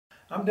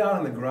I'm down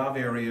in the Graves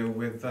area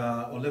with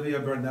Olivier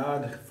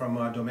Bernard from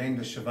Domaine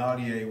de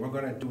Chevalier. We're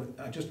going to do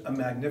just a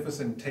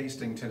magnificent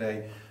tasting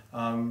today.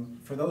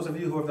 For those of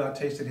you who have not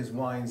tasted his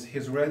wines,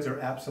 his reds are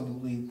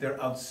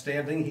they're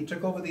outstanding. He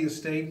took over the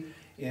estate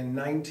in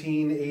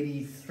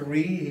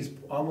 1983. He's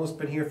almost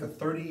been here for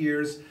 30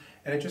 years.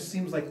 And it just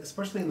seems like,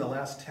 especially in the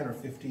last 10 or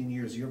 15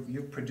 years,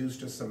 you've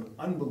produced just some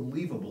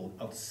unbelievable,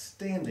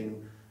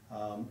 outstanding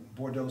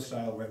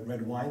Bordeaux-style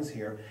red wines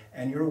here.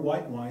 And your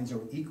white wines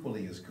are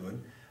equally as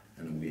good.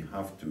 And we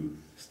have to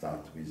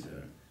start with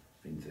a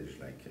vintage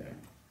like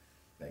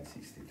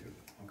 62.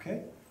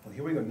 Okay, well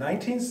here we go.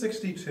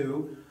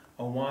 1962,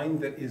 a wine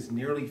that is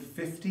nearly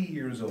 50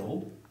 years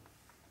old.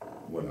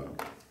 Voila.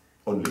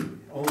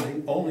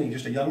 Only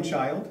just a young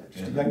child.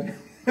 Just a young...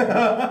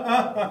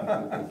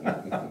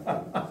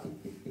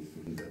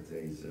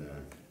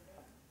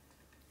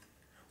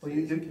 Well,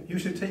 you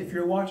should take, if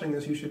you're watching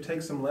this, you should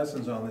take some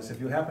lessons on this. If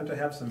you happen to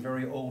have some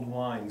very old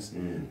wines,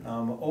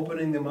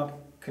 opening them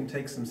up can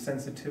take some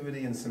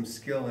sensitivity and some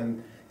skill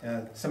and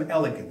some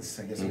elegance,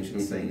 I guess we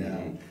should say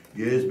now.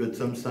 Yes, but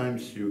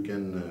sometimes you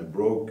can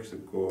break the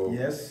core.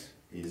 Yes.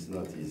 It's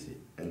not easy.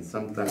 And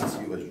sometimes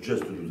you have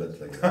just to do that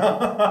like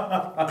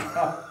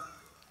that.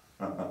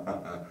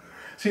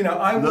 See, now,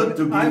 I wouldn't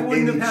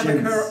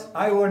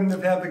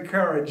have had the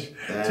courage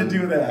to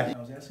do that. I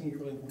was asking you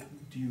earlier,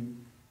 do you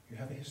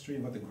have a history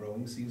of what the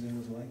growing season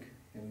was like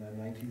in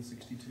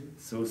 1962?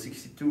 So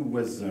 62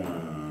 was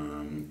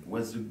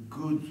a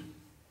good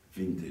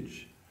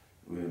vintage.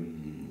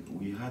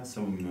 We had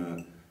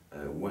some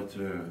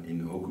water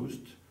in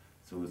August,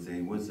 so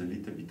there was a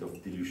little bit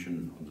of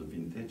dilution on the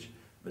vintage,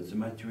 but the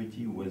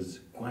maturity was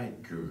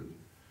quite good.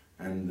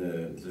 And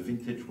the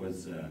vintage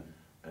was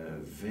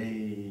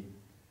very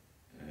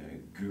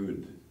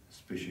good,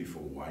 especially for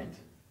white,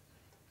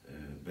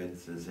 but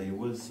there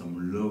was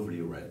some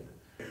lovely red.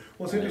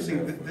 Well, it's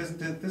interesting.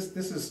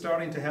 This is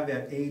starting to have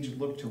that aged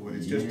look to it.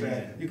 It's just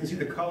you can see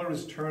the color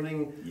is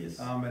turning. Yes.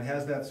 It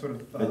has that sort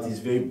of. But it's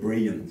very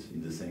brilliant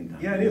in the same time.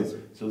 Yeah, it is.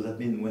 So that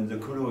means when the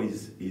color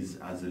has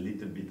a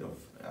little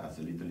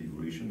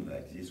evolution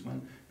like this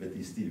one, but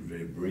it's still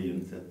very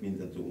brilliant. That means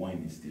that the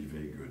wine is still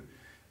very good.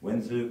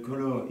 When the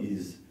color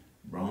is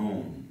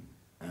brown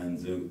and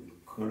the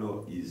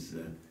color is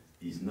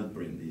not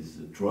brilliant, is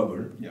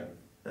trouble. Yeah.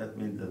 That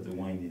means that the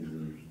wine is.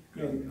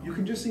 You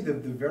can just see the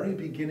very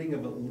beginning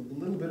of a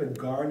little bit of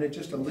garnet,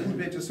 just a little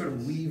bit just sort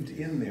of weaved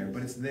in there,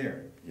 but it's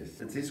there. Yes,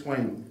 but this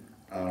wine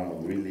are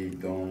really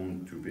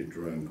done to be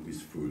drunk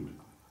with food.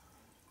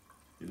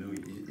 You know,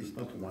 it's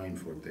not wine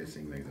for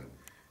tasting like that.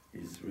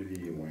 It's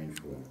really a wine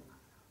for...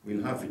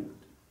 We'll have it.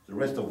 The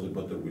rest of the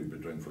bottle will be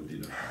drunk for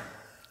dinner.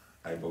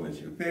 I promise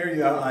you. There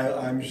you are.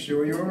 I'm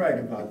sure you're right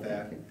about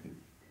that.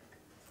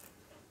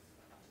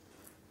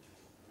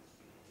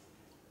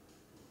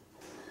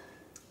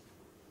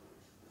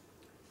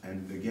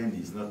 And again,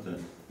 it's not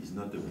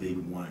a big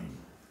wine,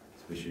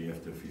 especially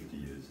after 50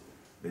 years.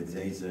 But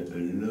there is a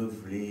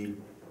lovely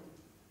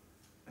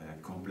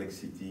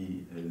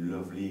complexity, a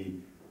lovely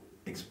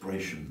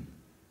expression.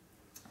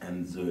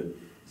 And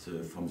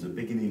from the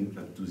beginning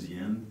up to the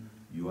end,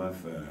 you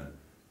have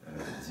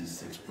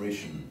this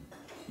expression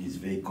is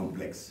very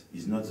complex.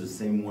 It's not the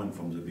same one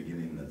from the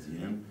beginning at the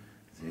end.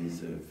 There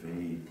is a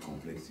very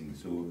complex thing.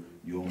 So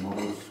your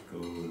models go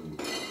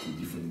a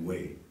different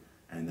way.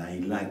 And I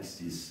like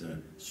this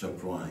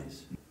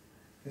surprise.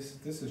 This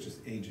is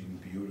just aging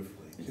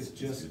beautifully. It's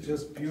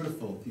just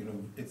beautiful. You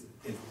know,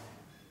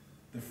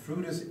 the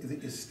fruit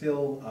is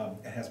still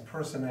it has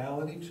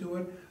personality to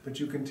it, but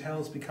you can tell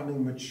it's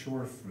becoming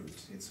mature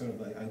fruit. It's sort of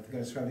like, I think I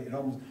described it.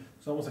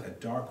 It's almost like a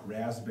dark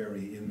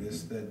raspberry in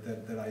this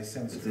that I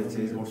sense. But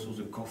there's also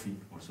the coffee.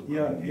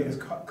 There's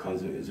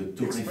the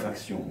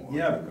torréfaction.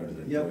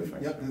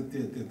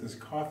 There's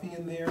coffee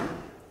in there.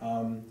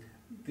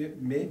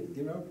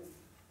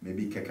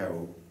 Maybe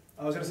cacao.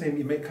 I was going to say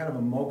you make kind of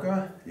a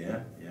mocha.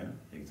 Yeah,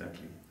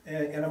 exactly.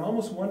 And I'm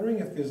almost wondering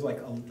if there's like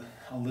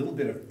a little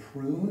bit of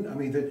prune. I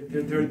mean,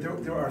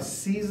 there are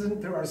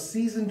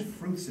seasoned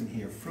fruits in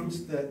here.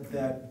 Fruits that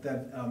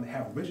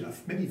have rich,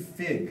 maybe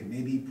fig,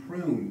 maybe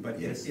prune, but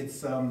yes.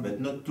 it's but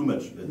not too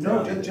much. But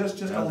no,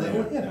 just a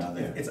little hint.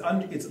 It's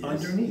yes,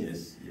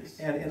 underneath. Yes.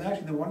 And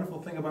actually, the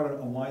wonderful thing about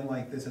a wine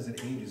like this as it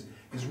ages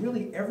is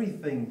really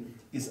everything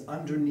is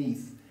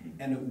underneath.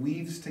 And it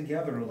weaves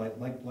together like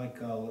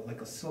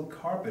a silk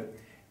carpet,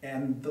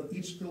 and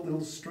each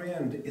little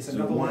strand is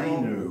another. The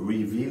wine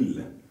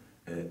reveal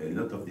a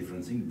lot of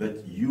different things,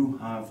 but you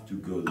have to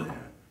go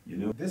there. You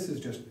know. This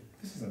is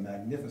a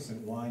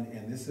magnificent wine,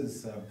 and this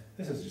is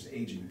just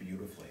aging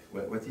beautifully.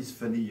 What is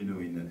funny, you know,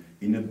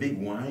 in a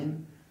big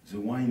wine, the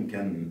wine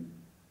can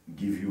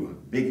give you a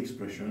big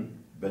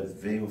expression, but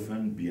very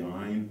often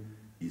behind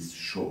is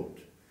short.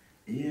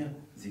 Here,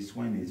 this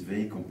wine is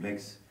very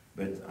complex.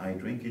 But I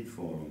drink it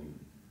for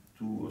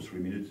 2 or 3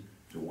 minutes,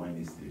 the wine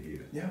is still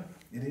here. Yeah,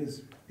 it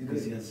is.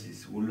 Because it has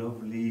this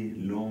lovely,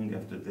 long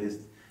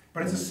aftertaste.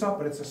 But it's a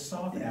soft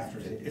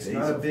aftertaste. It's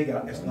not a big.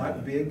 It's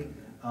not big.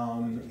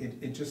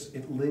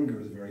 It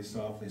lingers very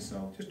softly.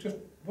 So just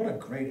What a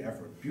great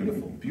effort.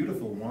 Beautiful,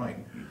 beautiful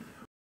wine.